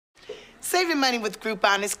Saving money with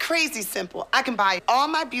Groupon is crazy simple. I can buy all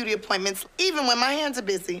my beauty appointments, even when my hands are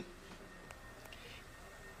busy.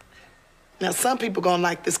 Now, some people gonna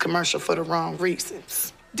like this commercial for the wrong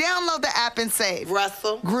reasons. Download the app and save.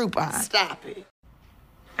 Russell, Groupon. Stop it.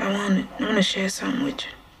 I wanna share something with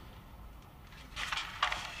you.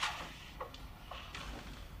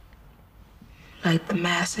 Like the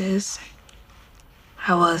masses,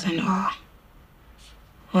 I was in awe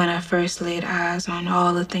when I first laid eyes on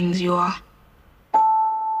all the things you are.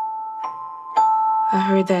 I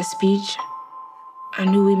heard that speech. I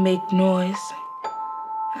knew we'd make noise.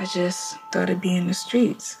 I just thought it'd be in the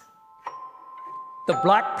streets. The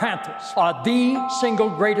Black Panthers are the single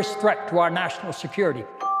greatest threat to our national security.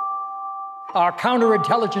 Our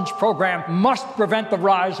counterintelligence program must prevent the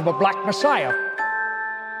rise of a black messiah.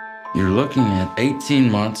 You're looking at 18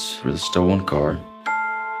 months for the stolen car,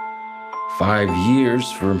 5 years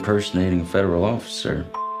for impersonating a federal officer,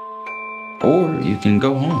 or you can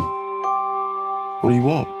go home. What do you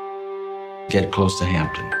want? Get close to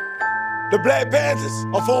Hampton. The Black Panthers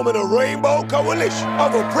are forming a rainbow coalition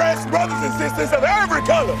of oppressed brothers and sisters of every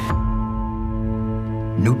color.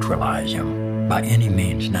 Neutralize him by any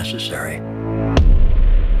means necessary.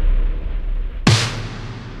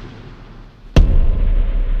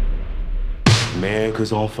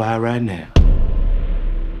 America's on fire right now.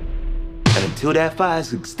 And until that fire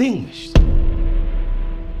is extinguished,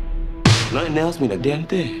 nothing else means a damn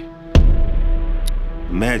thing.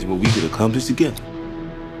 Imagine what we could accomplish together.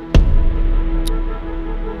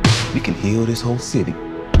 We can heal this whole city.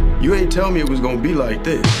 You ain't tell me it was gonna be like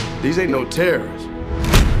this. These ain't no terrorists.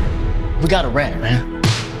 We got a rat, man.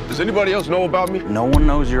 Does anybody else know about me? No one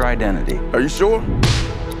knows your identity. Are you sure?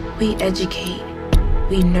 We educate,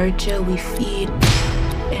 we nurture, we feed,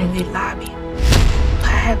 and we lobby.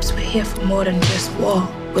 Perhaps we're here for more than just war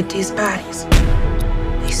with these bodies.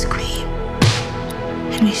 We scream,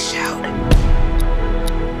 and we shout,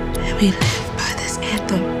 and we live by this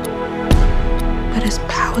anthem. But it's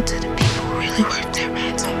power to the people really worth their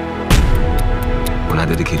ransom. When I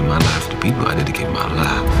dedicated my life to people, I dedicated my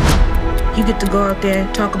life. You get to go out there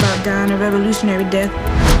and talk about dying a revolutionary death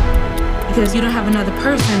because you don't have another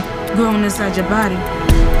person growing inside your body.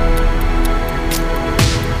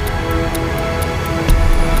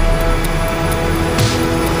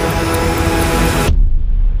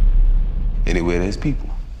 Anywhere there's people,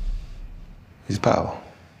 there's power.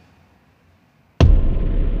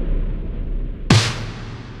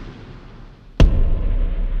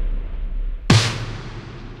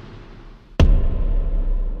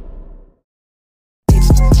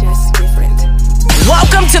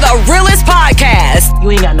 Welcome to the realest podcast.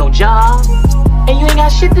 You ain't got no job, and you ain't got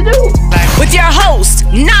shit to do. With your host,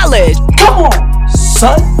 Knowledge. Come on,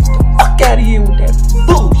 son. Fuck out of here with that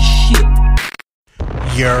bullshit.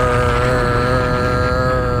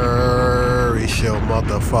 It's your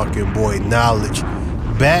motherfucking boy Knowledge.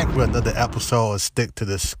 Back with another episode of Stick to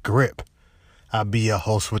the Script. I'll be your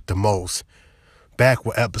host with the most. Back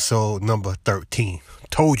with episode number 13.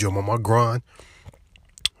 Told you I'm on my grind.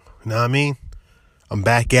 You know what I mean? I'm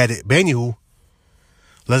back at it. But anywho,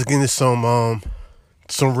 let's get into some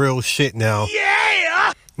real shit now.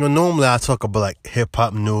 Yeah! You know, normally I talk about like hip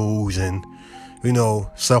hop news and, you know,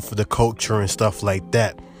 stuff for the culture and stuff like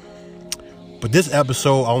that. But this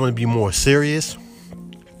episode, I want to be more serious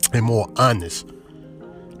and more honest.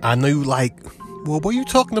 I know you like, well, what are you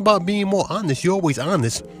talking about being more honest? You're always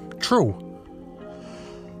honest. True.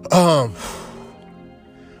 But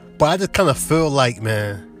I just kind of feel like,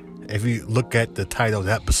 man, if you look at the title of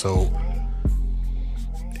the episode,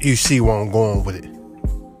 you see where I'm going with it.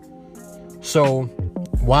 So,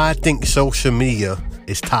 why I think social media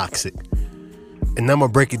is toxic. And I'm going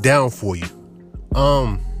to break it down for you.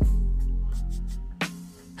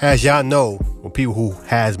 As y'all know, or people who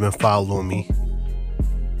has been following me,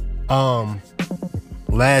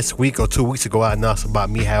 last week or 2 weeks ago, I announced about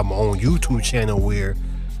me having my own YouTube channel where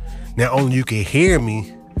not only you can hear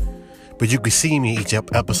me, but you can see me each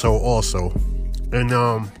episode also. And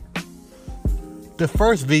the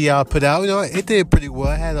first video I put out, you know, it did pretty well.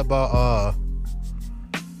 I had about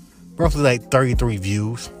roughly like 33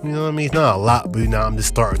 views. You know what I mean? It's not a lot, but you know, I'm just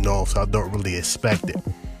starting off, so I don't really expect it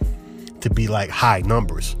to be like high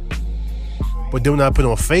numbers. But then when I put it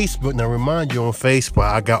on Facebook, now remind you, on Facebook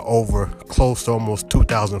I got over close to almost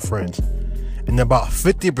 2,000 friends, and about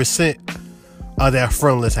 50% of that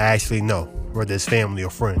friend list I actually know, whether it's family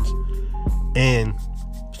or friends. And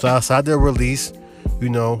so I decided to release, you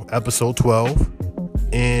know, episode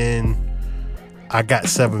 12, and I got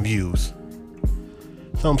 7 views.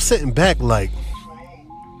 So I'm sitting back like,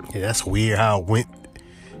 yeah, that's weird how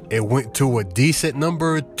it went to a decent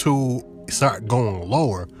number to start going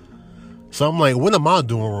lower. So I'm like, what am I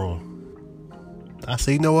doing wrong? I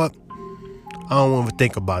say, you know what? I don't want to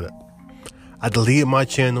think about it. I deleted my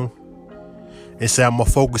channel and said I'm going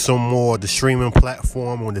to focus on more of the streaming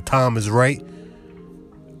platform. When the time is right,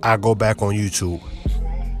 I go back on YouTube.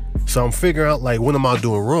 So I'm figuring out, like, what am I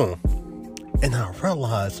doing wrong? And I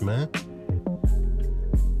realized, man,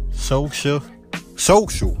 social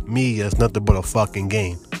media is nothing but a fucking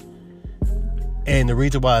game. And the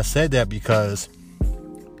reason why I said that, because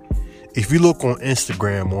if you look on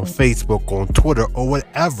Instagram, on Facebook, on Twitter, or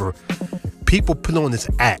whatever, people put on this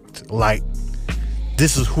act like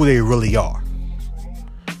this is who they really are.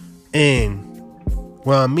 And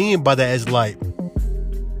what I mean by that is, like,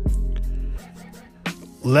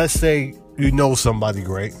 let's say you know somebody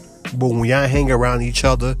great, but when y'all hang around each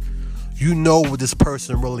other, you know what this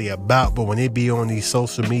person really about. But when they be on these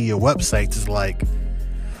social media websites, it's like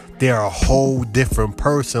they're a whole different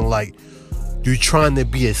person. Like, you're trying to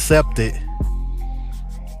be accepted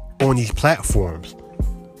on these platforms.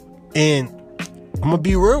 And I'm gonna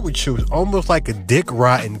be real with you, it's almost like a dick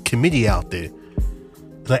riding committee out there.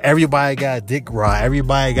 It's like everybody got a dick ride,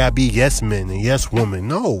 everybody gotta be yes men and yes woman.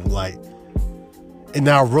 No, like, and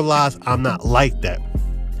I realize I'm not like that.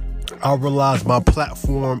 I realize my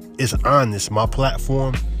platform is honest. My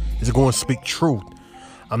platform is going to speak truth.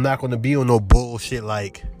 I'm not going to be on no bullshit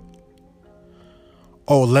like,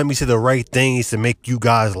 oh, let me say the right things to make you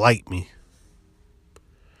guys like me.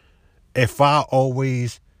 If I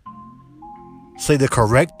always say the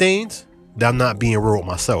correct things, then I'm not being real with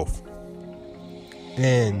myself.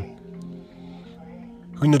 And,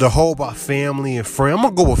 you know, the whole about family and friends, I'm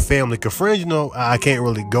going to go with family, because friends, you know, I can't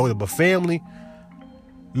really go to, but family,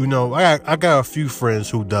 you know, I got a few friends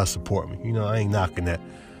who does support me. You know, I ain't knocking that.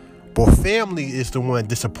 But family is the one that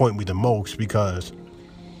disappoint me the most, because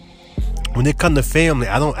when it comes to family,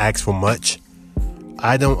 I don't ask for much.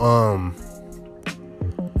 I don't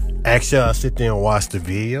ask y'all to sit there and watch the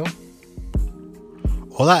video.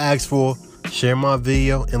 All I ask for, share my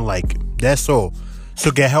video and like it. That's all. So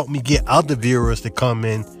it can help me get other viewers to come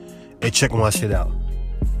in and check my shit out.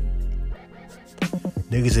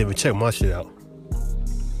 Niggas even check my shit out.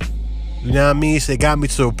 You know what I mean? So it got me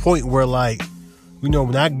to a point where, like, you know,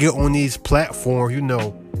 when I get on these platforms, you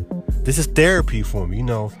know, this is therapy for me, you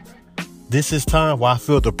know. This is time where I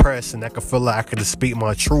feel depressed and I can feel like I can just speak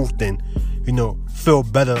my truth and, you know, feel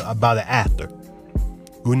better about it after.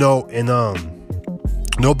 You know, and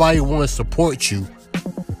nobody wants to support you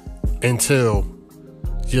until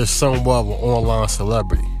you're somewhat of an online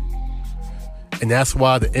celebrity. And that's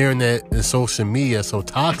why the internet and social media is so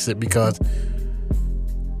toxic, because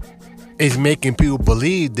it's making people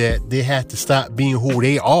believe that they have to stop being who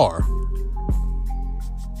they are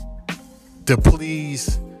to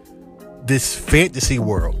please this fantasy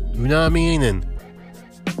world. You know what I mean? And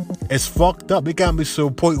it's fucked up. It got me to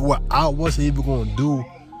a point where I wasn't even going to do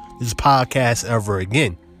this podcast ever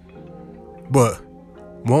again. But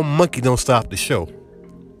one monkey don't stop the show.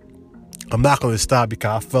 I'm not going to stop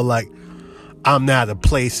because I feel like I'm not at a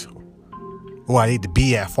place where I need to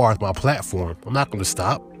be at as far as my platform. I'm not going to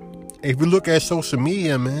stop. If you look at social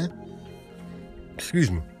media, man,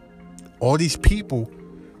 all these people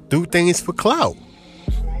do things for clout.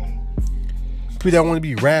 People that want to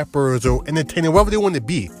be rappers or entertainers, whatever they want to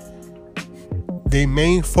be, their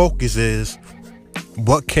main focus is,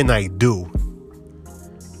 what can I do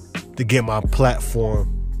to get my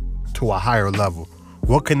platform to a higher level?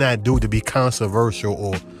 What can I do to be controversial,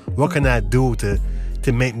 or what can I do to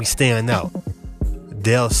make me stand out?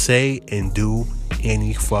 They'll say and do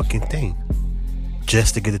any fucking thing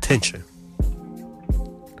just to get attention.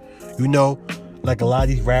 You know, like a lot of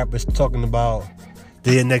these rappers talking about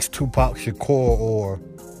they're next Tupac Shakur, or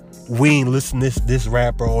we ain't listen to this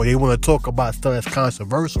rapper, or they want to talk about stuff that's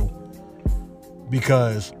controversial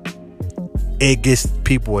because it gets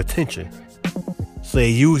people attention. So they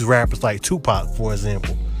use rappers like Tupac, for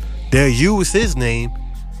example. They'll use his name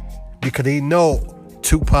because they know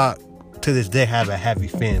Tupac to this day have a heavy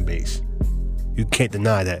fan base. You can't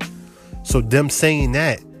deny that. So them saying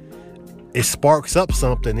that, it sparks up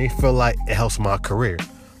something. They feel like it helps my career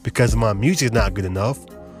because my music's not good enough,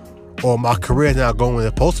 or my career is not going where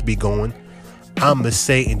it's supposed to be going. I'm gonna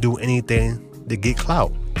say and do anything to get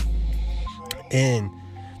clout. And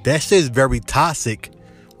that shit is very toxic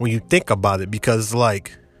when you think about it, because it's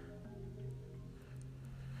like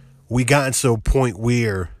we gotten to a point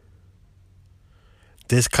where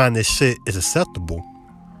this kind of shit is acceptable.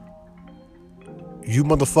 You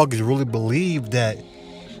motherfuckers really believe that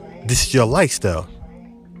this is your lifestyle.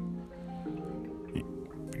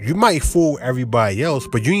 You might fool everybody else,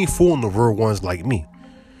 but you ain't fooling the real ones like me.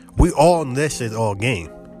 We all know that shit's all game.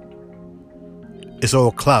 It's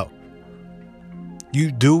all clout.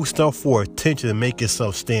 You do stuff for attention to make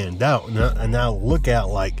yourself stand out. And I look at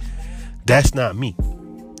like, that's not me.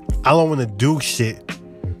 I don't want to do shit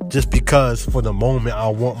just because for the moment I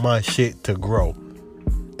want my shit to grow.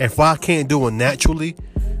 If I can't do it naturally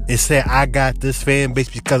and say I got this fan base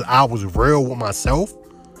because I was real with myself,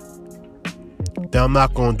 then I'm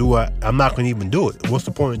not going to do it. I'm not going to even do it. What's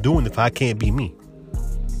the point of doing it if I can't be me?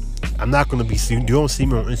 I'm not going to be seen. You don't see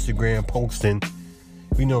me on Instagram posting,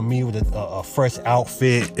 me with a fresh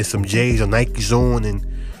outfit and some J's or Nikes on and,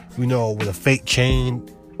 with a fake chain.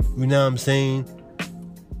 You know what I'm saying?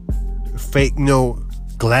 Fake,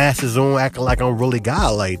 glasses on, acting like I'm really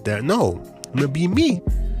God like that. No, I'm going to be me.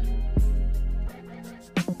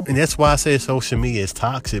 And that's why I say social media is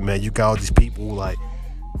toxic, man. You got all these people like,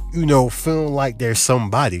 feeling like they're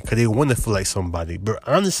somebody because they want to feel like somebody. But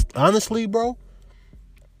honestly, bro,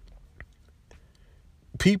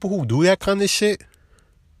 people who do that kind of shit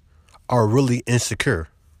are really insecure.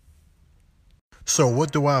 So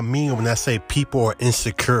what do I mean when I say people are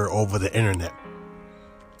insecure over the internet?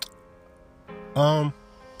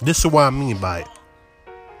 This is what I mean by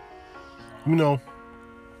it.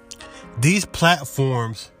 These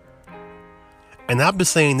platforms, and I've been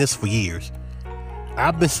saying this for years.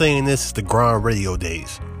 I've been saying this since the grind radio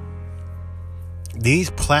days. These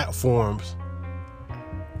platforms,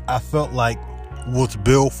 I felt like, was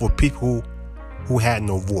built for people who had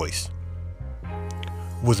no voice.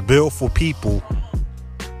 Was built for people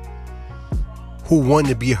who wanted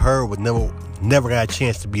to be heard but never got a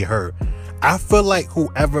chance to be heard. I feel like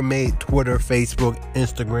whoever made Twitter, Facebook,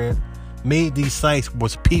 Instagram, made these sites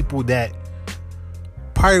was people that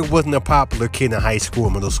probably wasn't a popular kid in high school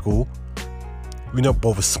or middle school, but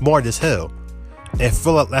was smart as hell, and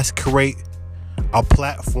feel like let's create a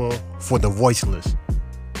platform for the voiceless.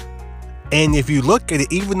 And if you look at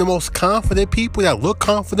it, even the most confident people that look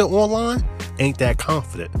confident online ain't that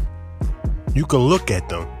confident. You can look at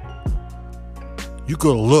them. You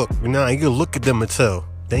can look, you can look at them and tell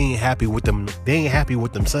they ain't happy with them. They ain't happy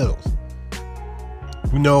with themselves.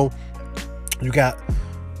 You got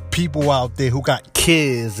people out there who got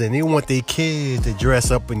kids and they want their kids to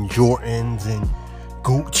dress up in Jordans and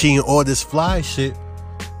Gucci and all this fly shit.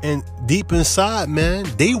 And deep inside, man,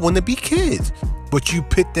 they want to be kids. But you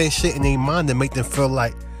put that shit in their mind to make them feel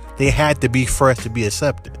like they had to be fresh to be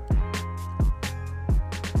accepted.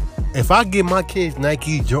 If I give my kids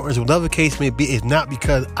Nike, Jordans, whatever case may be, it's not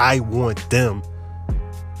because I want them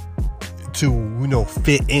to,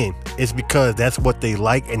 fit in. It's because that's what they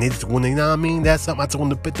like, and it's when they, that's something I just want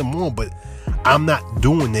to put them on. But I'm not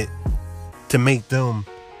doing it to make them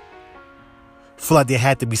feel like they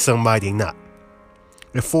had to be somebody they're not.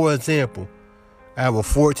 And for example, I have a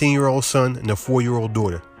 14-year-old son and a 4-year-old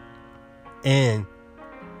daughter. And,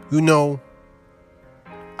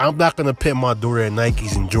 I'm not going to put my daughter at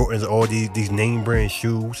Nikes and Jordans, all these name brand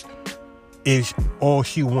shoes. If all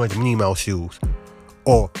she wants Minnie Mouse shoes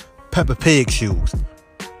or Peppa Pig shoes.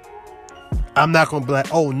 I'm not going to be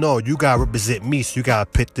like, oh no, you got to represent me, so you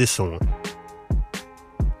got to put this on.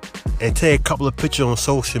 And take a couple of pictures on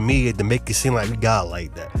social media to make it seem like we got it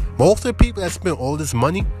like that. Most of the people that spend all this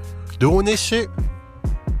money doing this shit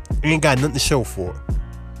ain't got nothing to show for it.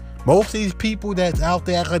 Most of these people that's out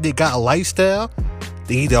there act like they got a lifestyle,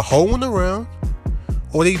 they either hoeing around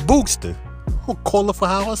or they boosting. I'll call it for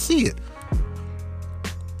how I see it.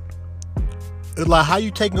 It's like, how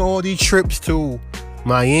you taking all these trips to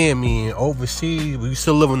Miami and overseas when you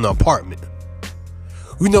still live in an apartment?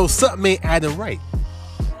 Something ain't adding right.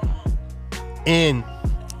 And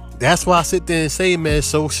that's why I sit there and say, man,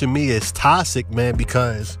 social media is toxic, man,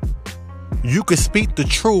 because you can speak the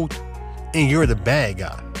truth and you're the bad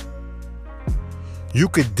guy. You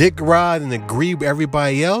could dick ride and agree with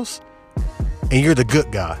everybody else and you're the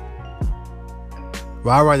good guy.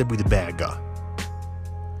 Well, I'd rather be the bad guy.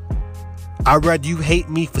 I'd rather you hate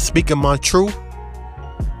me for speaking my truth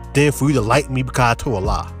than for you to like me because I told a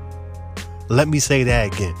lie. Let me say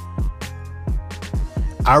that again.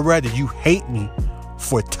 I'd rather you hate me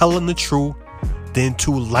for telling the truth than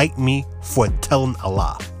to like me for telling a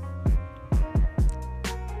lie.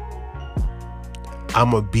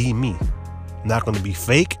 I'ma be me. I'm not gonna be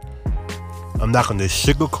fake. I'm not gonna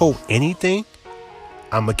sugarcoat anything.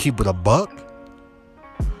 I'ma keep it a buck.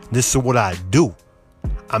 This is what I do.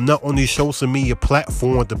 I'm not on these social media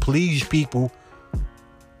platform to please people.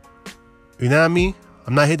 You know what I mean?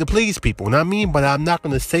 I'm not here to please people. You know what I mean? But I'm not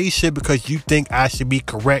going to say shit because you think I should be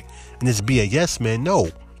correct and just be a yes man. No.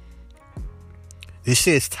 This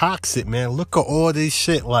shit is toxic, man. Look at all this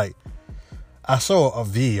shit. Like, I saw a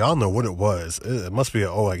I don't know what it was. It must be a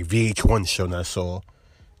VH1 show that I saw.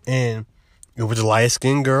 And it was a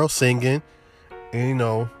light-skinned girl singing. And, you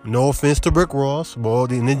know, no offense to Rick Ross,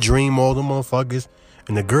 but in the dream, all the motherfuckers.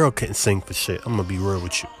 And the girl couldn't sing for shit. I'm going to be real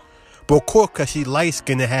with you. But of course, because she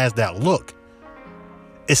light-skinned and has that look,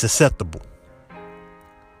 it's acceptable.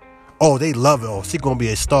 Oh, they love it. Oh, she's going to be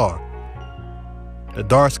a star. The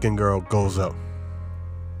dark-skinned girl goes up.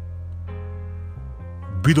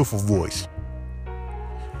 Beautiful voice.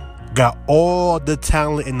 Got all the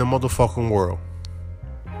talent in the motherfucking world.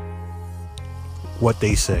 What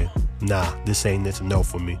they say, nah, this ain't this, no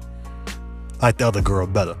for me. Like the other girl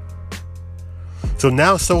better. So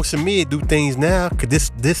now social media do things now,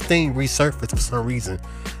 cause this thing resurfaced for some reason.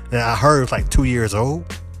 Now I heard it was like 2 years old.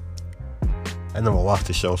 I never watched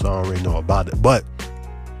the show, so I don't really know about it. But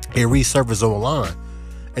it resurfaced online.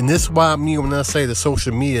 And this is why when I say the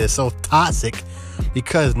social media is so toxic,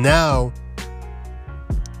 because now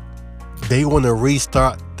they want to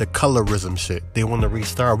restart the colorism shit. They want to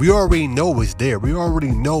restart. We already know it's there. We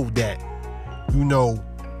already know that, you know,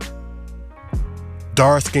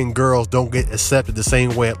 dark-skinned girls don't get accepted the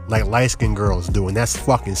same way like light-skinned girls do. And that's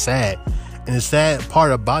fucking sad. And the sad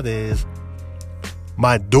part about it is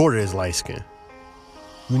my daughter is light-skinned.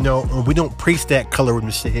 You know, and we don't preach that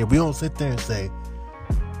colorism shit here. We don't sit there and say,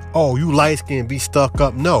 oh, you light-skinned, be stuck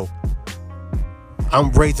up. No.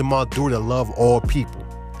 I'm raising my daughter to love all people.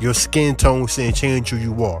 Your skin tone shouldn't change who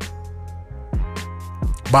you are.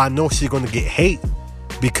 But I know she's going to get hate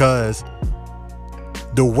because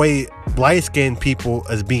the way light-skinned people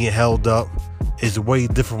is being held up is way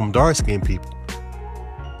different from dark-skinned people.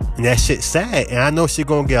 And that shit's sad. And I know she's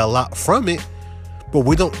going to get a lot from it, but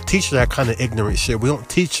we don't teach her that kind of ignorant shit. We don't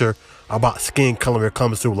teach her about skin color when it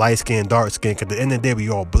comes to light skin, dark skin, because at the end of the day, we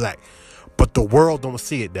all black. But the world don't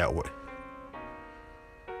see it that way.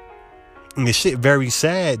 And the shit very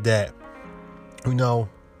sad that, you know,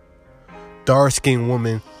 dark skinned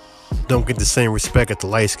women don't get the same respect as the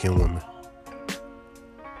light skinned women.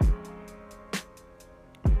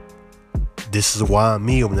 This is why I'm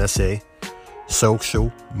me when I say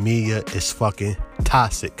social media is fucking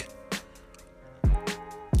toxic.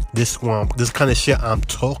 This kind of shit I'm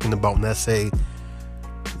talking about when I say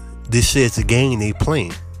this shit is a game they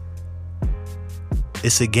playing.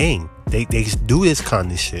 It's a game. They do this kind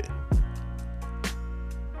of shit.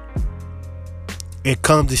 It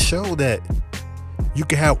comes to show that you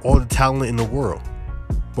can have all the talent in the world,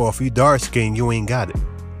 but if you dark skinned, you ain't got it.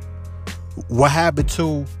 What happened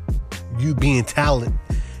to you being talent?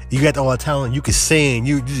 You got all the talent, you can sing,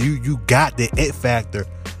 you got the it factor,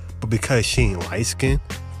 but because she ain't light skinned,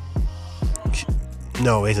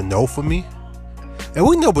 no, it's a no for me. And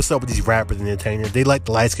we know what's up with these rappers and entertainers. They like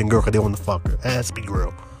the light skinned girl because they want to fuck her. Let's be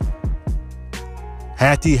real.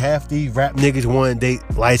 Half these rap niggas want to date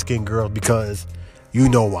light skinned girls because you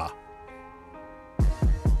know why.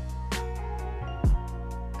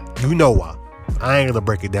 You know why. I ain't gonna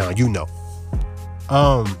break it down. You know.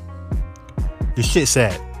 The shit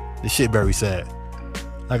sad. The shit very sad.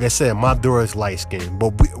 Like I said, my daughter is light skinned,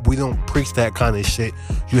 but we don't preach that kind of shit.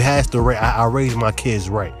 You have to. I raise my kids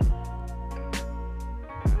right.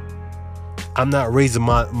 I'm not raising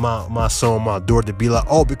my son, my daughter to be like,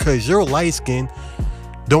 oh, because you're light skinned,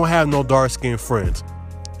 don't have no dark skinned friends.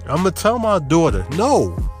 I'm gonna tell my daughter,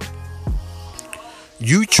 no.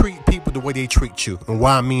 You treat people the way they treat you. And what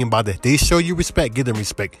I mean by that, they show you respect, give them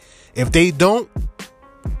respect. If they don't,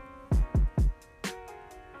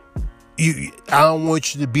 I don't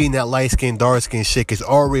want you to be in that light skin, dark skin shit. It's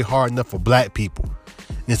already hard enough for black people.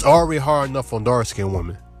 And it's already hard enough on dark skin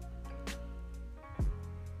women.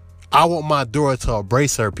 I want my daughter to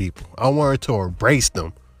embrace her people. I want her to embrace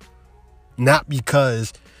them. Not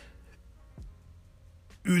because,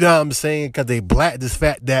 you know what I'm saying, because they black. This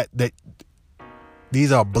fact that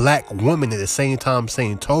these are black women at the same time,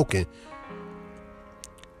 same token.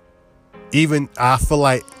 Even I feel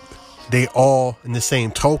like they all in the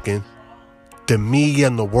same token. The media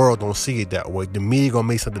and the world don't see it that way. The media gonna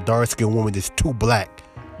make some the dark skinned woman that's too black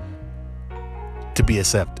to be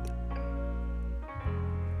accepted.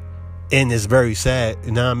 And it's very sad,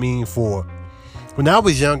 you know what I mean? For when I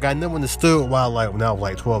was young, I never understood why, like, when I was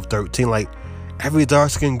like 12, 13, like, every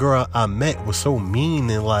dark skinned girl I met was so mean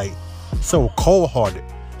and like so cold hearted.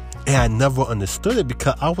 And I never understood it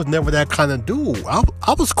because I was never that kind of dude.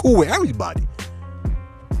 I was cool with everybody.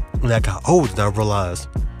 When I got older, I realized,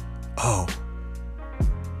 oh,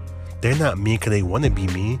 they're not mean because they want to be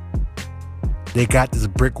mean. They got this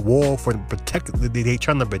brick wall for protect. They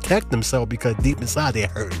trying to protect themselves because deep inside they're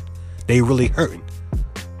hurting. They really hurting.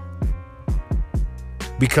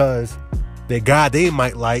 Because the guy they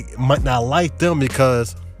might not like them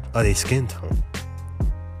because of their skin tone.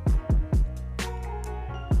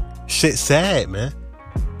 Shit's sad, man.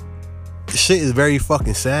 Shit is very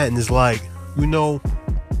fucking sad, and it's like, you know,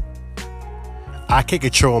 I can't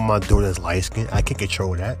control my daughter's light skin. I can't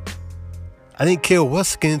control that. I didn't care what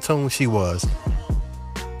skin tone she was.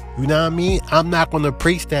 You know what I mean? I'm not gonna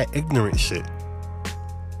preach that ignorant shit.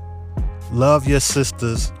 Love your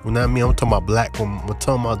sisters. You know what I mean? I'm talking about black women. I'm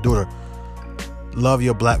telling my daughter, love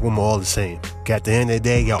your black woman all the same. At the end of the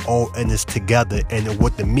day, y'all all in this together, and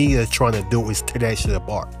what the media is trying to do is tear that shit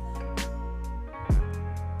apart.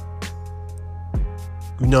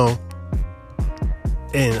 You know,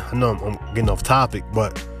 and I know I'm getting off topic,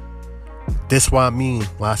 but that's what I mean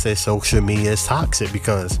when I say social media is toxic,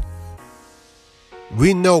 because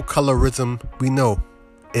we know colorism, we know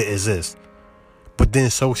it exists, but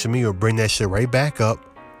then social media will bring that shit right back up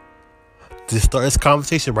to start this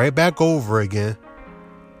conversation right back over again,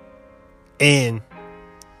 and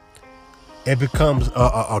it becomes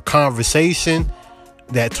a conversation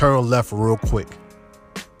that turns left real quick.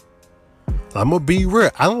 I'm gonna be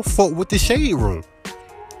real. I don't fuck with the Shade Room.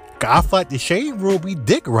 I feel like the Shade Room be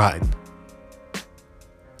dick riding.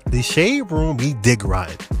 The Shade Room be dick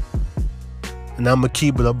riding. And I'm gonna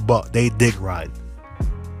keep it a buck. They dick riding.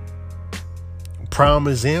 Prime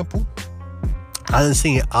example, I done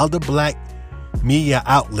seen other black media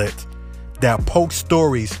outlets that post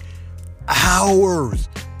stories hours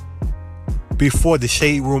before the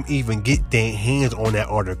Shade Room even get their hands on that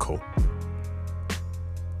article.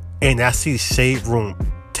 And I see Shade Room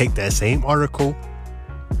take that same article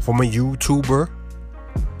from a YouTuber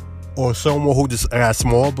or someone who just got a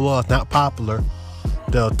small blog, not popular.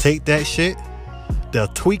 They'll take that shit, they'll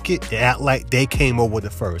tweak it, and act like they came up with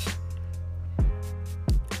it first.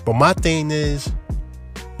 But my thing is,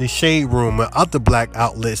 the Shade Room and other black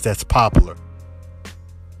outlets that's popular.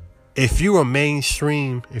 If you're a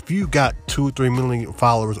mainstream, if you got 2-3 million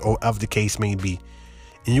followers or whatever the case may be,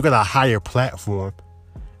 and you got a higher platform,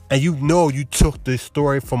 and you know you took this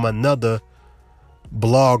story from another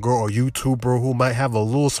blogger or YouTuber who might have a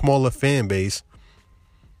little smaller fan base,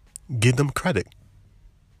 give them credit.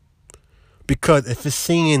 Because if it's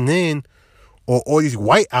CNN or all these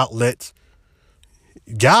white outlets,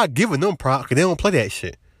 y'all giving them props because they don't play that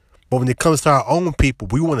shit. But when it comes to our own people,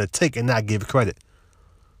 we want to take and not give credit.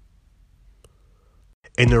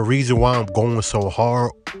 And the reason why I'm going so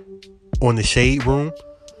hard on the Shade Room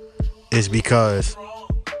is because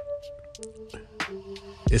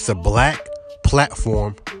it's a black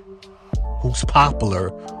platform who's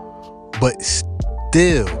popular, but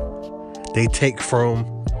still they take from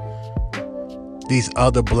these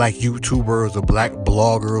other black YouTubers or black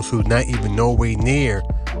bloggers who's not even nowhere near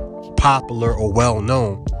popular or well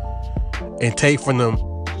known, and take from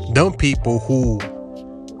them people who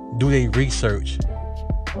do their research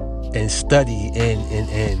and study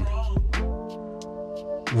and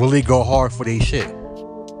really go hard for their shit.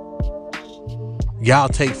 Y'all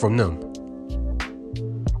take from them.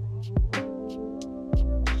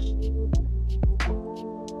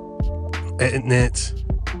 And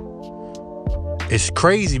it's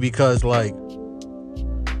crazy because, like,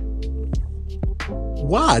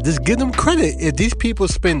 why? Just give them credit. If these people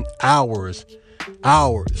spend hours,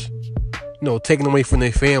 taking away from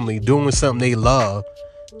their family, doing something they love,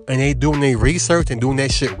 and they doing their research and doing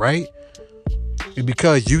that shit right, it's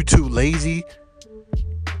because you too lazy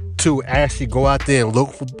to actually go out there and look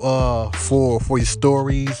for your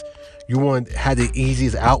stories. You want to have the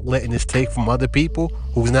easiest outlet and just take from other people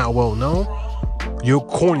who's not well known. You're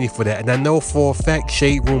corny for that. And I know for a fact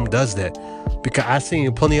Shade Room does that, because I've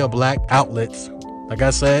seen plenty of black outlets, like I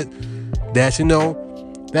said, that's,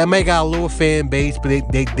 that may got a little fan base, but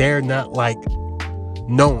they're not like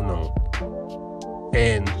known.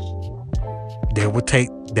 And they would take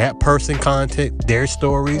that person content, their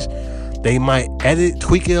stories, they might edit,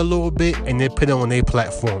 tweak it a little bit, and then put it on their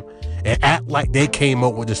platform and act like they came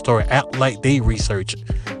up with the story, act like they researched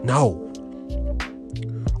it. No.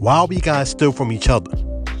 Why we gotta steal from each other?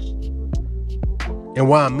 And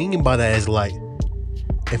what I mean by that is, like,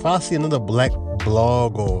 if I see another black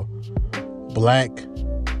blog or black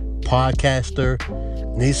podcaster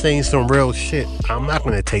and they saying some real shit, I'm not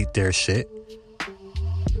gonna take their shit.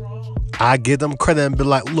 I give them credit and be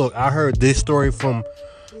like, look, I heard this story from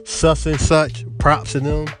such and such, props to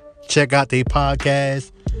them. Check out their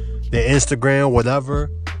podcast, their Instagram, whatever.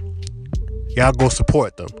 Y'all go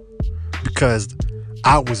support them, because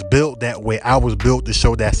I was built that way. I was built to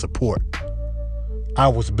show that support. I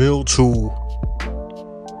was built to,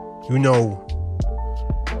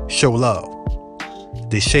 show love.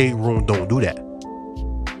 The Shade Room don't do that.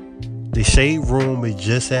 The Shade Room is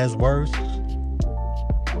just as worse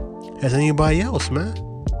as anybody else, man.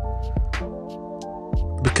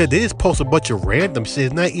 Because they just post a bunch of random shit.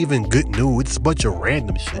 It's not even good news. It's a bunch of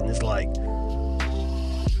random shit. And it's like,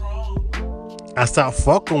 I stopped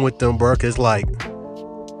fucking with them, bro. Cause like,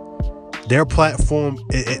 their platform,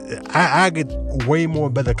 I get way more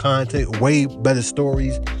better content, way better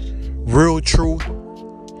stories, real truth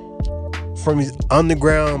from these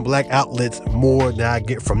underground black outlets more than I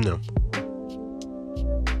get from them.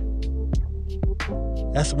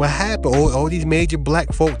 That's what happened. All these major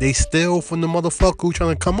black folk, they steal from the motherfucker who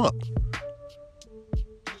trying to come up.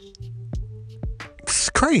 It's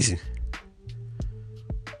crazy.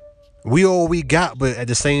 We all we got, but at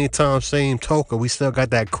the same time, same token, we still got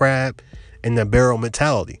that crab in the barrel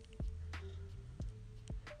mentality.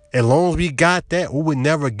 As long as we got that, we would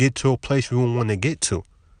never get to a place we want to get to.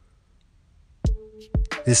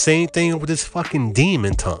 The same thing with this fucking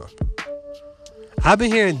Demon Time. I've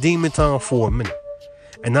been hearing Demon Time for a minute.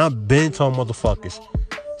 And I've been telling motherfuckers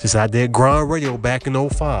since I did Grind Radio back in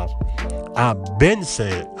 05. I've been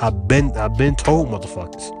saying, I've been told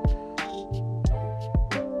motherfuckers.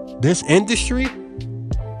 This industry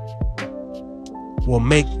will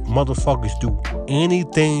make motherfuckers do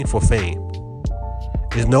anything for fame.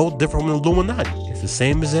 It's no different from Illuminati. It's the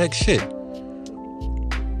same exact shit.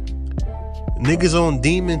 Niggas on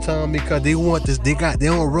Demon Time because they want this. They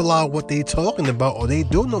don't realize what they talking about, or they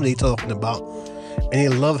do know what they talking about, and they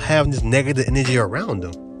love having this negative energy around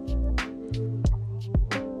them.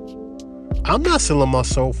 I'm not selling my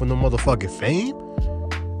soul for no motherfucking fame.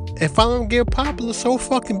 If I don't get popular, so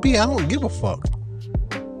fucking be. I don't give a fuck.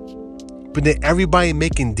 But then everybody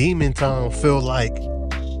making Demon Time feel like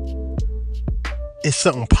it's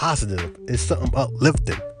something positive. It's something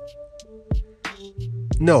uplifting.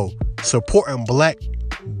 No, supporting black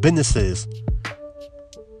businesses,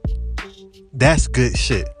 that's good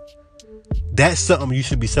shit. That's something you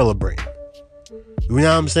should be celebrating. You know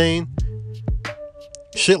what I'm saying?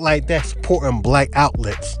 Shit like that, supporting black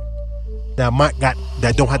outlets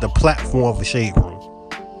that don't have the platform of the Shade Room.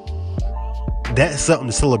 That's something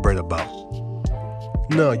to celebrate about.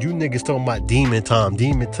 No, you niggas talking about Demon Time.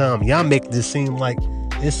 Y'all make this seem like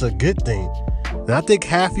it's a good thing. And I think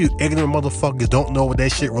half you ignorant motherfuckers don't know what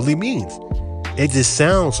that shit really means. It just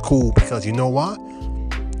sounds cool because you know why?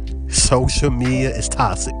 Social media is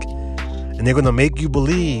toxic. And they're gonna make you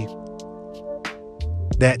believe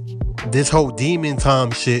that this whole Demon Time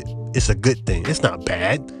shit is a good thing. It's not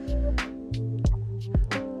bad.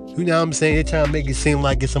 You know what I'm saying? They're trying to make it seem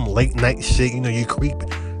like it's some late night shit. You know, you creeping.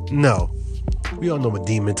 No. We all know what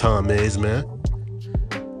Demon Time is, man.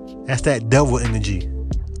 That's that devil energy.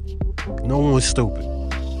 No one's stupid.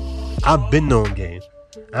 I've been knowing game.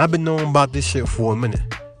 I've been knowing about this shit for a minute.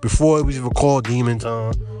 Before it was even called Demon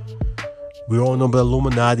Time. We all know about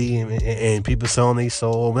Illuminati and people selling their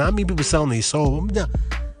soul. When I mean people selling their soul,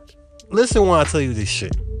 listen when I tell you this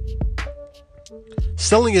shit.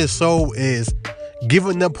 Selling your soul is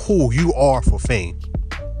giving up who you are for fame.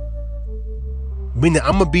 Meaning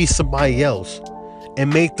I'm gonna be somebody else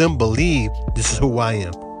and make them believe this is who I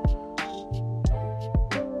am.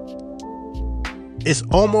 It's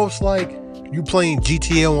almost like you playing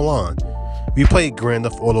GTA Online. You play Grand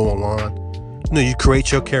Theft Auto Online. You know, you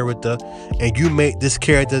create your character and you make this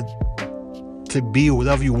character to be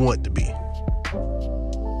whatever you want to be.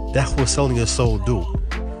 That's what selling your soul do.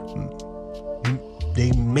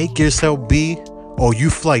 They make yourself be, or you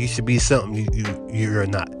feel like you should be something you're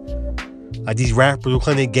not. Like these rappers who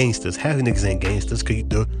claim they gangsters. Half of niggas ain't gangsters. Cause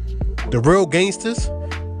the real gangsters,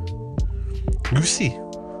 you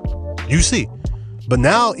see. But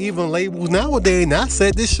now even labels nowadays, and I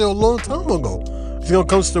said this shit a long time ago, it's gonna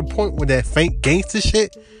come to the point where that fake gangster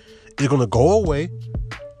shit is gonna go away.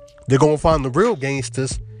 They're gonna find the real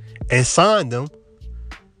gangsters and sign them.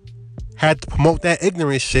 Had to promote that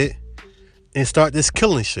ignorant shit and start this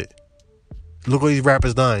killing shit. Look at these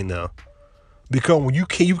rappers dying now. Because when you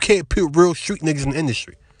can't put real street niggas in the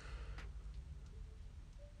industry.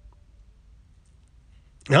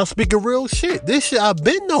 Now I'm speaking real shit. This shit I've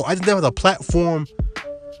been know. I just never had a platform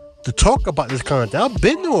to talk about this content. I've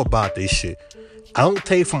been know about this shit. I don't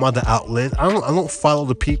take from other outlets. I don't follow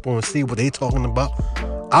the people and see what they talking about.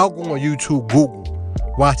 I'll go on YouTube, Google,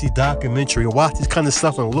 watch these documentary, watch this kind of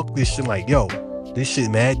stuff and look this shit like, yo, this shit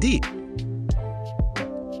mad deep.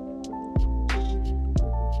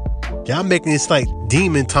 Y'all making this like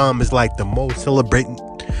Demon Time is like the most celebrating,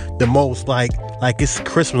 the most like it's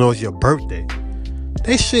Christmas or it's your birthday.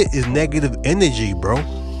 That shit is negative energy, bro.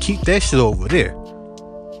 Keep that shit over there.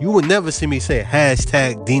 You would never see me say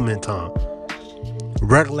hashtag Demon Time.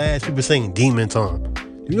 Regular ass people saying Demon Time.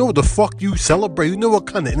 You know what the fuck you celebrate? You know what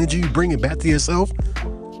kind of energy you bring it back to yourself?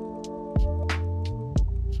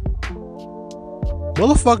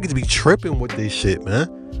 Motherfuckers be tripping with this shit, man.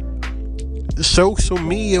 Social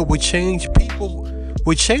media would change people.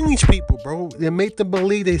 Would change people, bro. They make them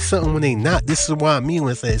believe they something when they not. This is what I mean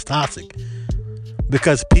when I say it's toxic.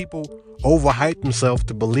 Because people overhype themselves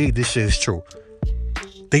to believe this shit is true.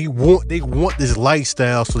 They want this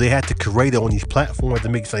lifestyle, so they have to create it on these platforms to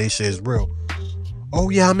make it say this shit is real. Oh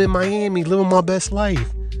yeah, I'm in Miami living my best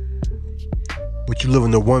life. But you live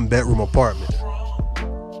in a 1-bedroom apartment.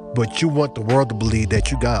 But you want the world to believe that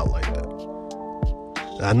you got it like that.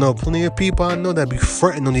 I know plenty of people I know that be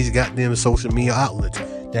fronting on these goddamn social media outlets.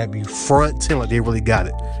 That be fronting like they really got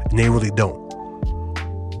it. And they really don't.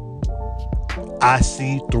 I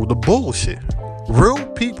see through the bullshit. Real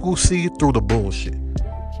people see through the bullshit.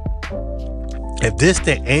 If this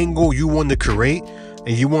the angle you want to create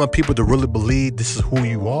and you want people to really believe this is who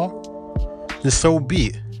you are, then so be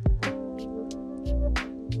it.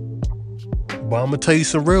 But I'm gonna tell you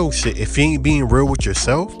some real shit. If you ain't being real with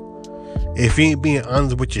yourself, if you ain't being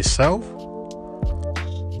honest with yourself,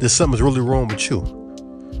 then something's really wrong with you.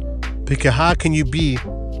 Because how can you be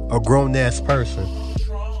a grown-ass person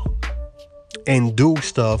and do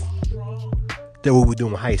stuff that we were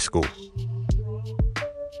doing in high school?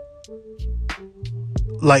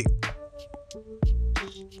 Like,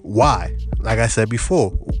 why? Like I said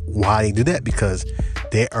before, why they do that? Because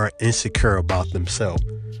they are insecure about themselves.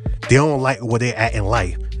 They don't like where they're at in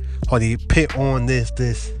life. Or they put on this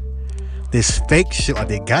fake shit like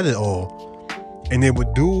they got it all. And they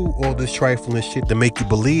would do all this trifling shit to make you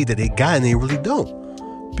believe that they got it and they really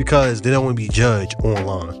don't. Because they don't want to be judged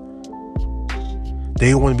online.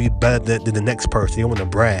 They want to be better than the next person. They want to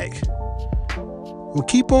brag. Well,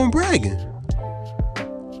 keep on bragging.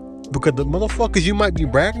 Because the motherfuckers you might be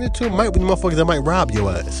bragging it to might be the motherfuckers that might rob your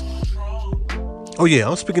ass. Oh yeah,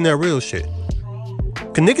 I'm speaking that real shit.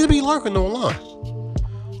 Cause niggas be lurking online.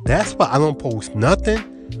 That's why I don't post nothing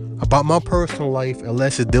about my personal life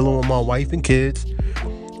unless it's dealing with my wife and kids.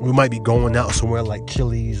 We might be going out somewhere like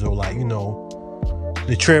Chili's or like, you know,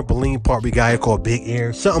 the trampoline park we got here called Big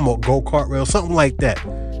Air. Something or go-kart rail, something like that.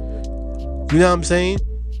 You know what I'm saying?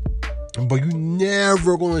 But you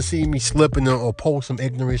never gonna see me slipping or post some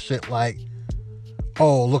ignorant shit like,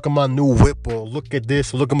 oh, look at my new whip, or look at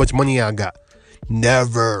this, or look how much money I got.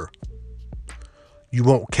 Never. You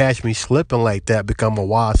won't catch me slipping like that because I'm a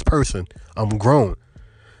wise person. I'm grown.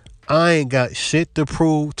 I ain't got shit to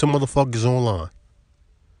prove to motherfuckers online.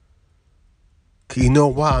 You know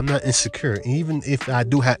why? I'm not insecure. Even if I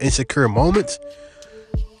do have insecure moments,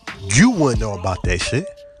 you wouldn't know about that shit.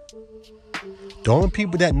 The only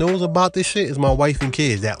people that knows about this shit is my wife and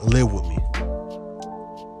kids that live with me.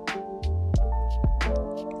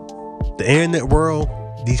 The internet world,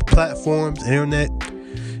 these platforms, internet,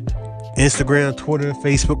 Instagram, Twitter,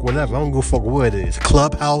 Facebook, whatever. I don't give a fuck what it is.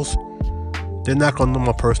 Clubhouse, they're not gonna know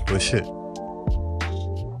my personal shit.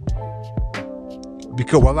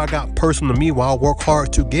 Because what I got personal to me, what I work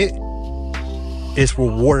hard to get, it's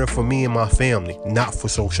rewarding for me and my family, not for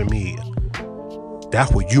social media.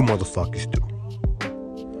 That's what you motherfuckers do.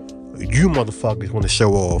 You motherfuckers want to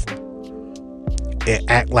show off and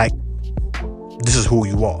act like this is who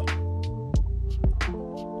you are.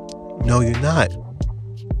 No, you're not.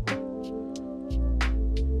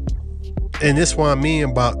 And that's what I mean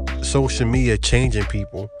about social media changing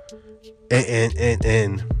people. And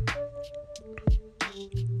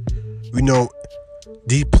you know,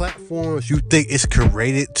 these platforms you think it's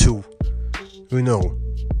created to, you know,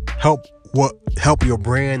 help your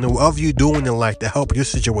brand or whatever you're doing in life to help your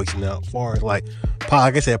situation out. As far as like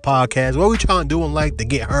I said, podcasts, what we trying to do in life to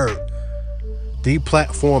get heard. These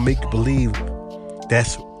platforms make you believe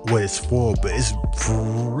that's what it's for, but it's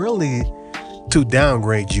really to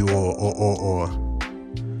downgrade you or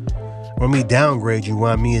when I mean downgrade you,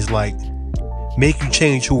 what I mean is like make you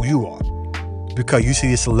change who you are. Because you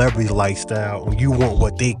see a celebrity lifestyle and you want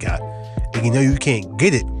what they got. And you know you can't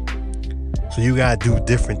get it. So you gotta do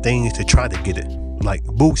different things to try to get it. Like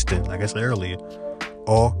boosting, like I said earlier.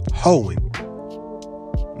 Or hoeing.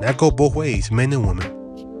 And that go both ways, men and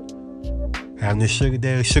women. Having this sugar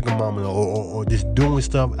daddy, sugar mama, or just doing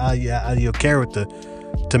stuff out of your character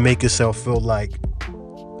to make yourself feel like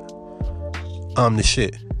I'm the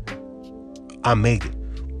shit. I made it.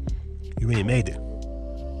 You ain't made it.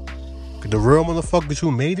 The real motherfuckers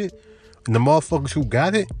who made it and the motherfuckers who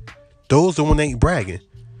got it, those the one that ain't bragging.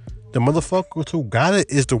 The motherfuckers who got it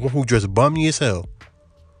is the one who just bummy as hell.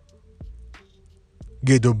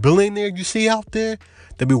 Yeah, the billionaires you see out there,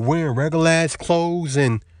 they be wearing regular ass clothes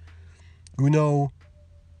and, you know,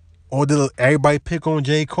 Or did everybody pick on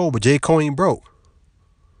J. Cole, but J. Cole ain't broke?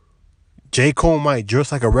 J. Cole might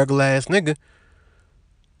dress like a regular ass nigga,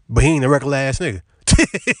 but he ain't a regular ass nigga.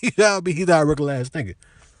 You know what I mean? He's not a regular ass nigga.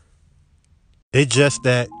 It's just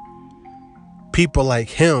that people like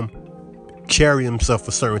him carry himself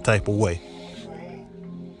a certain type of way.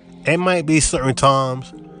 It might be certain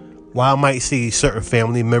times where I might see certain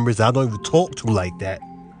family members I don't even talk to like that,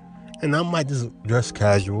 and I might just dress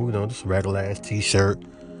casual, you know, just a regular ass t-shirt,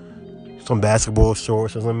 some basketball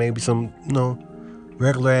shorts, or maybe some, you know,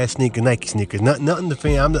 regular ass Nike sneakers. Nothing to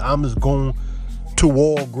fan. I'm just going to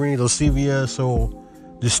Walgreens or CVS or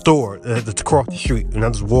the store that's across the street, and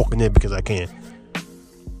I'm just walking there because I can.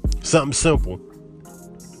 Something simple.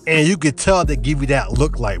 And you could tell they give you that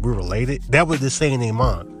look like we're related. That was the saying in their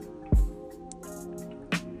mind.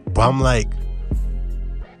 But I'm like,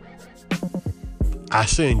 I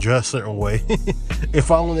shouldn't dress a certain way.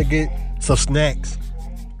 If I want to get some snacks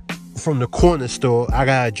from the corner store, I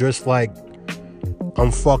gotta dress like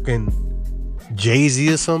I'm fucking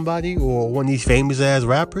Jay-Z or somebody, or one of these famous ass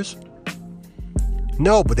rappers.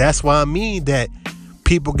 No, but that's why I mean that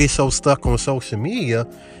people get so stuck on social media,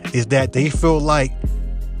 is that they feel like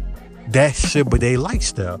that shit but they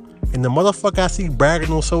lifestyle. And the motherfucker I see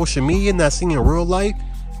bragging on social media and I see in real life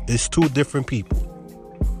is two different people.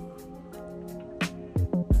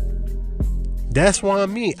 That's what I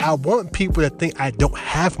mean. I want people to think I don't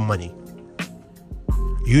have money.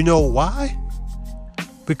 You know why?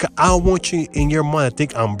 Because I don't want you in your mind to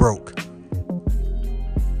think I'm broke.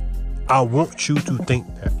 I want you to think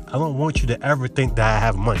that. I don't want you to ever think that I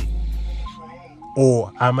have money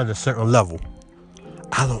or I'm at a certain level.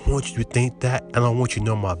 I don't want you to think that. I don't want you to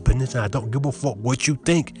know my business, and I don't give a fuck what you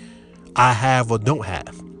think I have or don't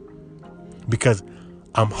have, because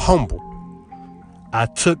I'm humble. I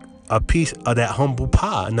took a piece of that humble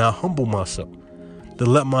pie and I humble myself to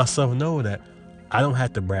let myself know that I don't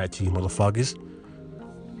have to brag to you motherfuckers.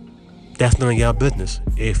 That's none of y'all business.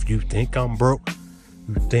 If you think I'm broke,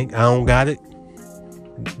 you think I don't got it,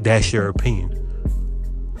 that's your opinion.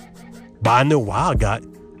 But I know why I got it.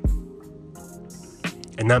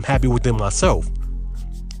 And I'm happy within myself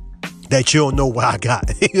that you don't know what I got.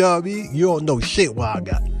 You know what I mean? You don't know shit what I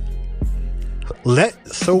got. Let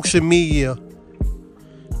social media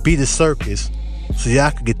be the circus so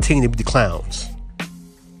y'all can continue to be the clowns.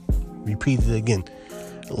 Repeat it again.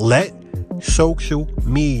 Let social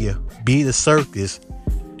media be the circus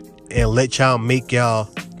and let y'all make y'all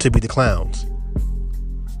to be the clowns.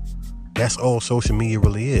 That's all social media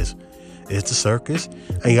really is. It's the circus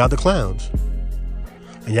and y'all the clowns.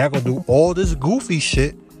 And y'all gonna do all this goofy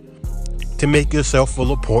shit to make yourself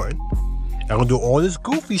feel important. Y'all gonna do all this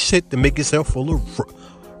goofy shit to make yourself feel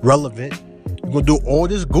relevant. You're gonna do all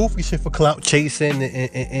this goofy shit for clout chasing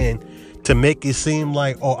and to make it seem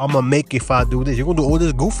like, oh, I'm gonna make it if I do this. You're gonna do all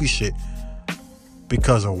this goofy shit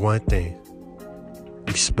because of one thing: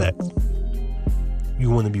 respect.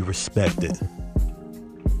 You want to be respected.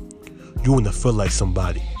 You want to feel like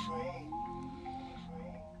somebody.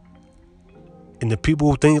 And the people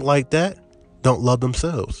who think like that don't love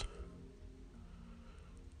themselves.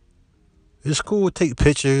 It's cool to take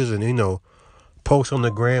pictures and, you know, post on the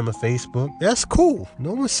gram and Facebook. That's cool.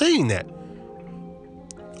 No one's saying that.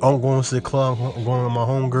 I'm going to the club, I'm going with my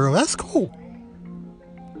homegirl. That's cool.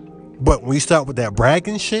 But when you start with that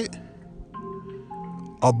bragging shit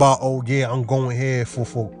about, oh yeah, I'm going here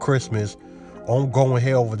for Christmas, or I'm going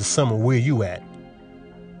here over the summer, where you at?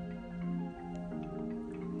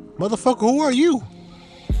 Motherfucker, who are you?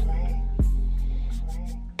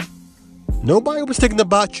 Nobody was thinking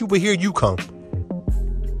about you, but here you come.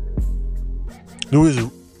 Doing this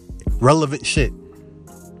relevant shit.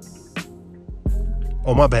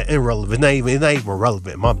 Oh, my bad, irrelevant. It's not even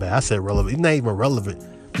relevant. My bad, I said relevant. It's not even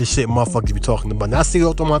relevant. This shit motherfuckers be talking about. Now I see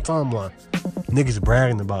it on my timeline. Niggas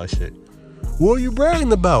bragging about shit. What are you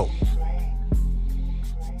bragging about?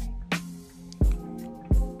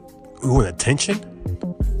 You want attention?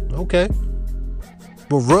 Okay.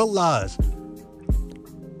 But realize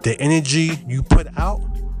the energy you put out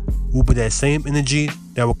will be that same energy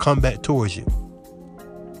that will come back towards you.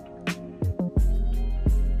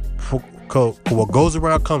 What goes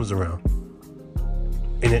around comes around.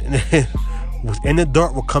 And what's in the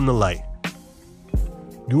dark will come to light.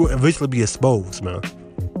 You will eventually be exposed, man.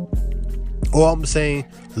 All I'm saying,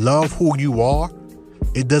 love who you are.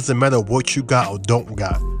 It doesn't matter what you got or don't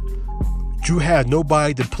got. You have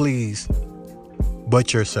nobody to please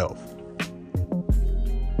but yourself.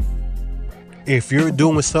 If you're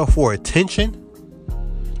doing stuff for attention,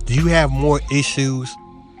 do you have more issues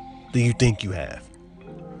than you think you have?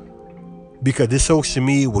 Because this social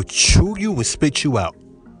media will chew you and spit you out.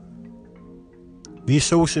 These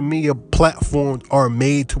social media platforms are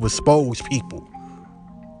made to expose people.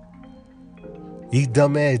 These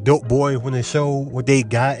dumbass dope boys, when they show what they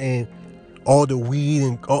got and all the weed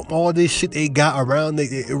and all this shit they got around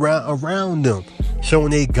them,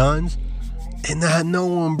 showing their guns and not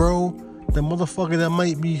knowing, bro, the motherfucker that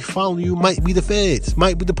might be following you might be the feds,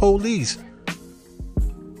 might be the police.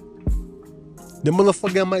 The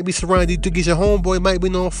motherfucker that might be surrounding you to get your homeboy might be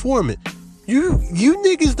no informant. You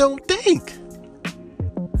niggas don't think.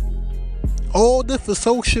 All this for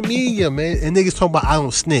social media, man. And niggas talking about I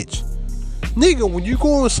don't snitch. Nigga, when you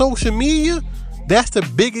go on social media, that's the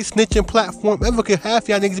biggest snitching platform ever. Cause half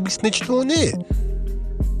y'all niggas be snitching on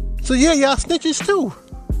it. So yeah, y'all snitches too.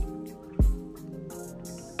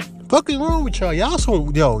 Fuck is wrong with y'all?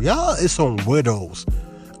 Y'all is some widows.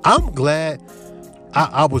 I'm glad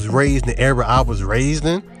I was raised in the era I was raised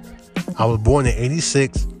in. I was born in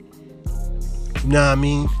 86. You know what I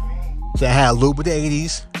mean? So I had a little bit of the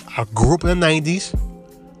 80s. I grew up in the 90s.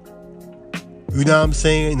 You know what I'm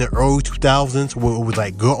saying? In the early 2000s, where it was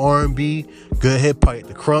like good R&B, good hip hop,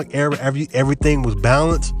 the crunk era, everything was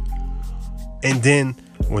balanced. And then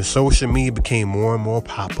when social media became more and more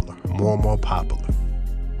popular,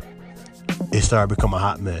 it started becoming a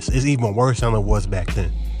hot mess. It's even worse than it was back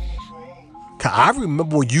then. Cause I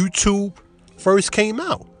remember when YouTube first came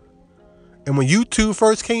out. And when YouTube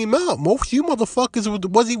first came out, most of you motherfuckers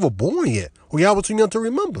wasn't even born yet. Or y'all was too young to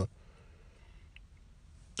remember.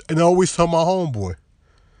 And I always tell my homeboy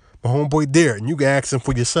Derek, and you can ask him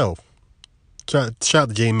for yourself. Shout out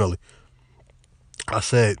to Jay Millie. I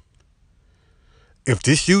said, if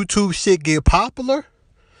this YouTube shit get popular,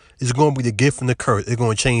 it's going to be the gift and the curse. It's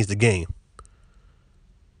going to change the game.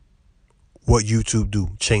 What YouTube do,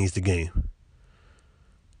 change the game.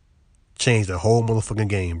 Change the whole motherfucking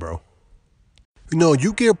game, bro. You know,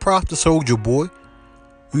 you give props to Soulja Boy,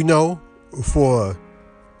 you know, for,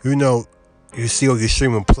 you know, you see on your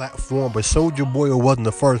streaming platform, but Soulja Boy wasn't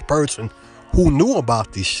the first person who knew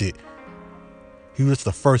about this shit. He was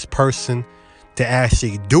the first person to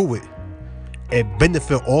actually do it and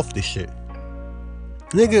benefit off this shit.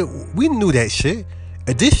 Nigga, we knew that shit.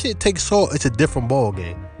 If this shit takes off, it's a different ball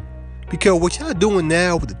game. Because what y'all doing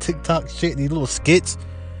now with the TikTok shit, these little skits,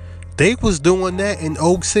 they was doing that in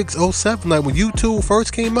 06, 07. Like when YouTube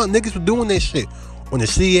first came out, niggas were doing that shit on the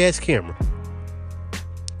shitty-ass camera.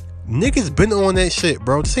 Niggas been on that shit,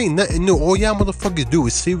 bro. This ain't nothing new. All y'all motherfuckers do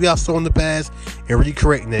is see what y'all saw in the past and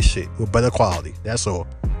recreating that shit with better quality. That's all.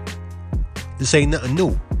 This ain't nothing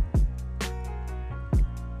new.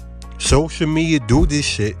 Social media do this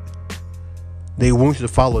shit. They want you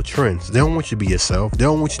to follow trends. They don't want you to be yourself. They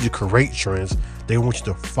don't want you to create trends. They want you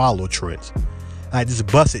to follow trends. Like this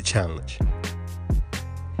Bust It challenge.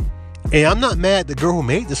 And I'm not mad at the girl who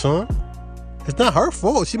made the song. It's not her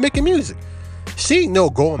fault. She making music. She ain't no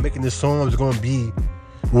goal in making this song is going to be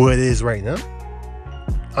what it is right now.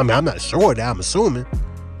 I mean, I'm not sure that. I'm assuming.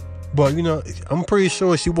 But, you know, I'm pretty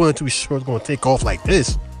sure she wasn't too sure it's going to take off like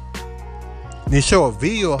this. They show a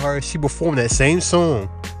video of her. She performed that same song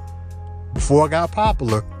before it got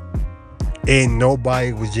popular. And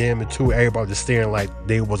nobody was jamming to it. Everybody was staring like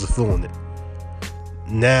they wasn't feeling it.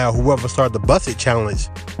 Now, whoever started the Bust It challenge,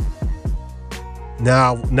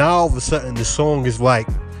 now all of a sudden the song is like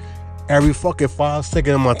every fucking 5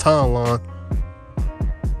 seconds on my timeline.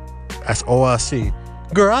 That's all I see.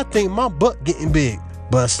 Girl, I think my butt getting big.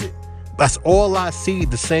 Bust it. That's all I see.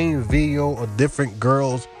 The same video of different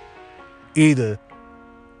girls either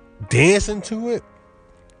dancing to it,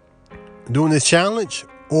 doing this challenge,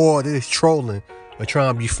 or they're just trolling or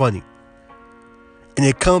trying to be funny. And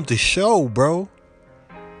it comes to show, bro,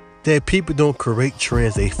 that people don't create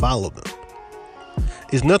trends, they follow them.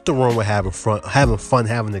 There's nothing wrong with having fun,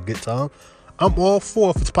 having a good time. I'm all for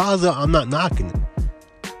it. If it's positive, I'm not knocking it.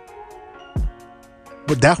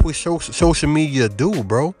 But that's what social media do,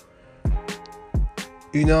 bro.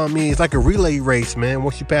 You know what I mean? It's like a relay race, man.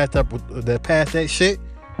 Once you pass that shit,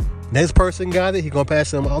 next person got it, he gonna pass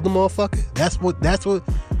some other motherfucker. That's what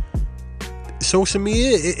social media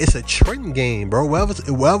is. It's a trend game, bro. Whatever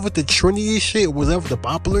the trendiest shit, whatever the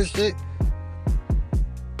popular shit,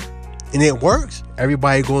 and it works,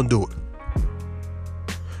 everybody gonna do it.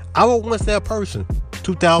 I was once that person.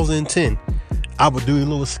 2010, I would do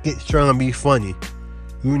little skits trying to be funny,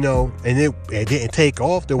 you know, and it didn't take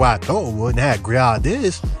off the way I thought it would, and I had great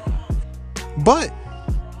ideas. But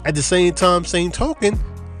at the same time, same token,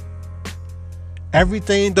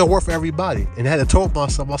 everything don't work for everybody. And I had to talk to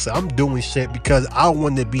myself. I said, I'm doing shit because I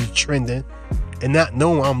want to be trending and not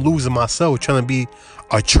knowing I'm losing myself trying to be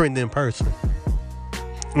a trending person.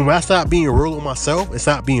 And when I stop being real with myself and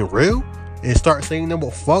stop being real, and start saying,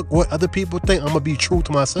 well, fuck what other people think, I'm gonna be true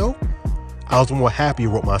to myself, I was more happy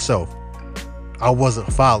with myself. I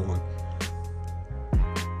wasn't following.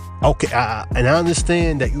 Okay, and I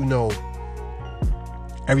understand that,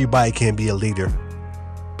 everybody can be a leader.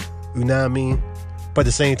 You know what I mean? But at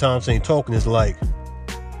the same time, same token, is like,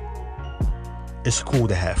 it's cool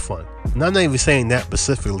to have fun. And I'm not even saying that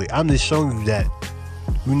specifically. I'm just showing you that,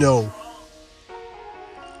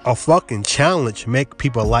 a fucking challenge make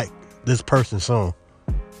people like this person's song.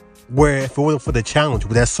 Where if it wasn't for the challenge,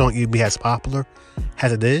 would that song even be as popular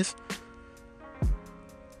as it is?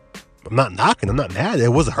 I'm not knocking. I'm not mad. It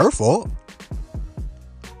wasn't her fault.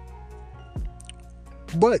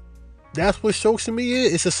 But that's what social media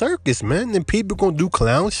is. It's a circus, man. And people gonna do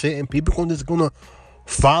clown shit, and people gonna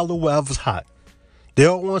follow whatever's hot. They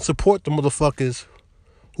don't want to support the motherfuckers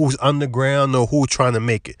who's underground or who trying to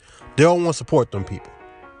make it. They don't want to support them people.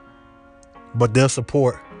 But they'll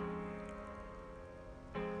support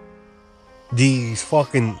these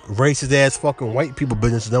fucking racist ass fucking white people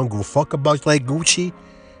businesses. They don't give a fuck about like Gucci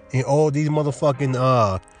and all these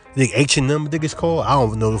motherfucking the H&M, I think it's called. I don't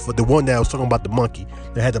even know the one that was talking about the monkey.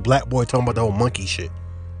 They had the black boy talking about the whole monkey shit.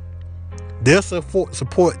 They'll support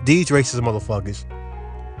these racist motherfuckers.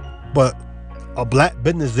 But a black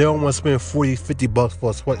business, they don't want to spend $40-$50 for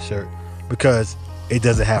a sweatshirt because it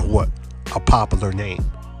doesn't have what? A popular name.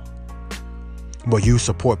 But you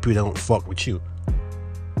support people that don't fuck with you.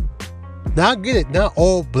 Now I get it. Not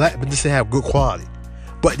all black businesses have good quality.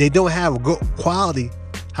 But they don't have a good quality.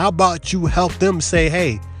 How about you help them say,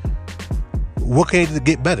 hey, what can you do to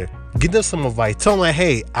get better? Give them some advice. Tell them like,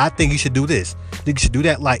 hey, I think you should do this. I think you should do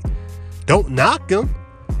that. Like, don't knock them.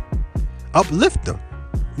 Uplift them.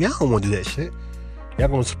 Y'all don't want to do that shit. Y'all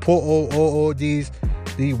gonna support all these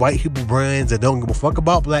white people brands that don't give a fuck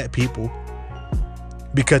about black people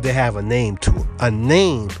because they have a name to it. A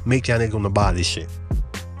name makes y'all niggas gonna buy this shit.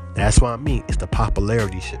 That's what I mean. It's the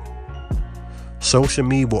popularity shit. Social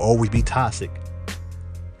media will always be toxic.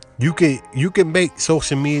 You can make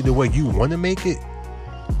social media the way you want to make it,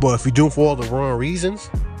 but if you do it for all the wrong reasons,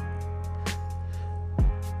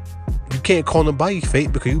 you can't call nobody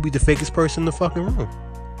fake because you be the fakest person in the fucking room.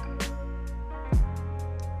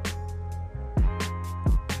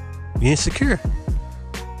 You're insecure.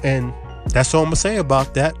 And that's all I'm gonna say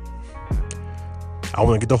about that. I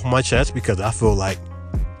want to get off my chest because I feel like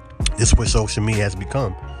this is what social media has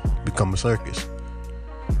become a circus.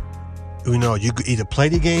 You could either play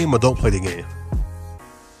the game or don't play the game.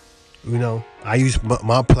 I use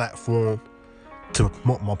my platform to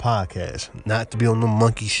promote my podcast, not to be on no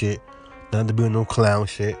monkey shit, not to be on no clown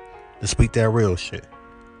shit, to speak that real shit.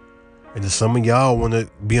 And then some of y'all want to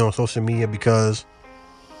be on social media because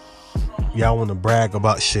y'all want to brag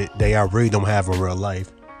about shit that y'all really don't have in real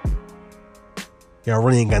life. Y'all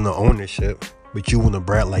really ain't got no ownership, but you want to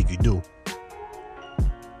brag like you do.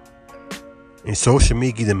 And social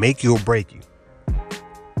media to make you or break you.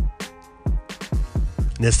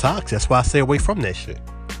 And it's toxic. That's why I stay away from that shit.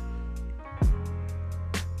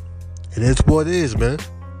 It is what it is, man.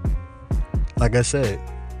 Like I said,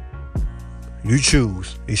 you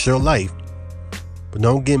choose. It's your life. But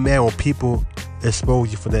don't get mad when people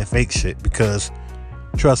expose you for that fake shit. Because,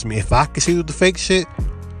 trust me, if I can see the fake shit,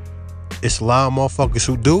 it's a lot of motherfuckers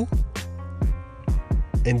who do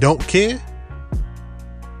and don't care.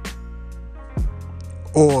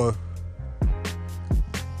 Or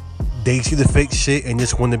they see the fake shit and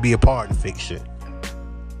just want to be a part of the fake shit.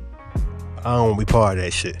 I don't want to be part of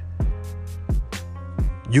that shit.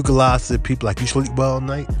 You can lie to people like you sleep well at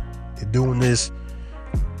night. They're doing this.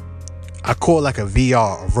 I call it like a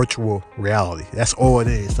VR, a virtual reality. That's all it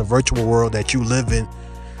is. It's a virtual world that you live in,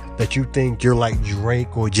 that you think you're like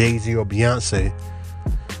Drake or Jay-Z or Beyonce.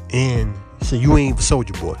 And so you ain't even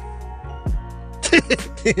Soulja Boy.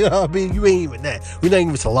 You know what I mean? You ain't even that. You're not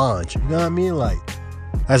even Solange. You know what I mean? Like,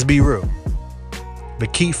 let's be real.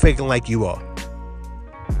 But keep faking like you are.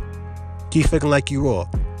 Keep faking like you are.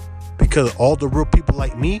 Because all the real people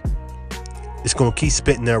like me is gonna keep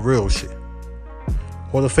spitting that real shit.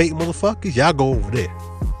 All the fake motherfuckers, y'all go over there.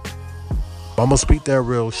 But I'm gonna speak that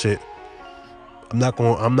real shit. I'm not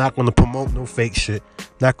gonna promote no fake shit.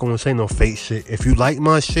 Not gonna say no fake shit. If you like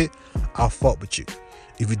my shit, I'll fuck with you.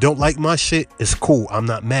 If you don't like my shit, it's cool. I'm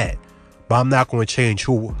not mad. But I'm not going to change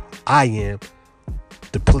who I am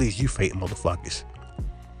to please you fake motherfuckers.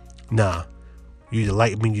 Nah. You either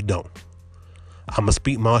like me or you don't. I'm going to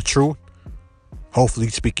speak my truth. Hopefully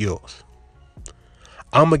you speak yours.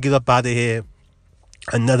 I'm going to get up out of here.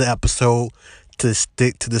 Another episode to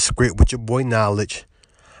stick to the script with your boy Knowledge.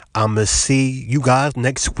 I'm going to see you guys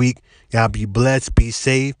next week. Y'all be blessed. Be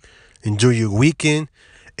safe. Enjoy your weekend.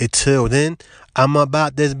 Until then, I'm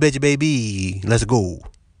about this bitch, baby. Let's go.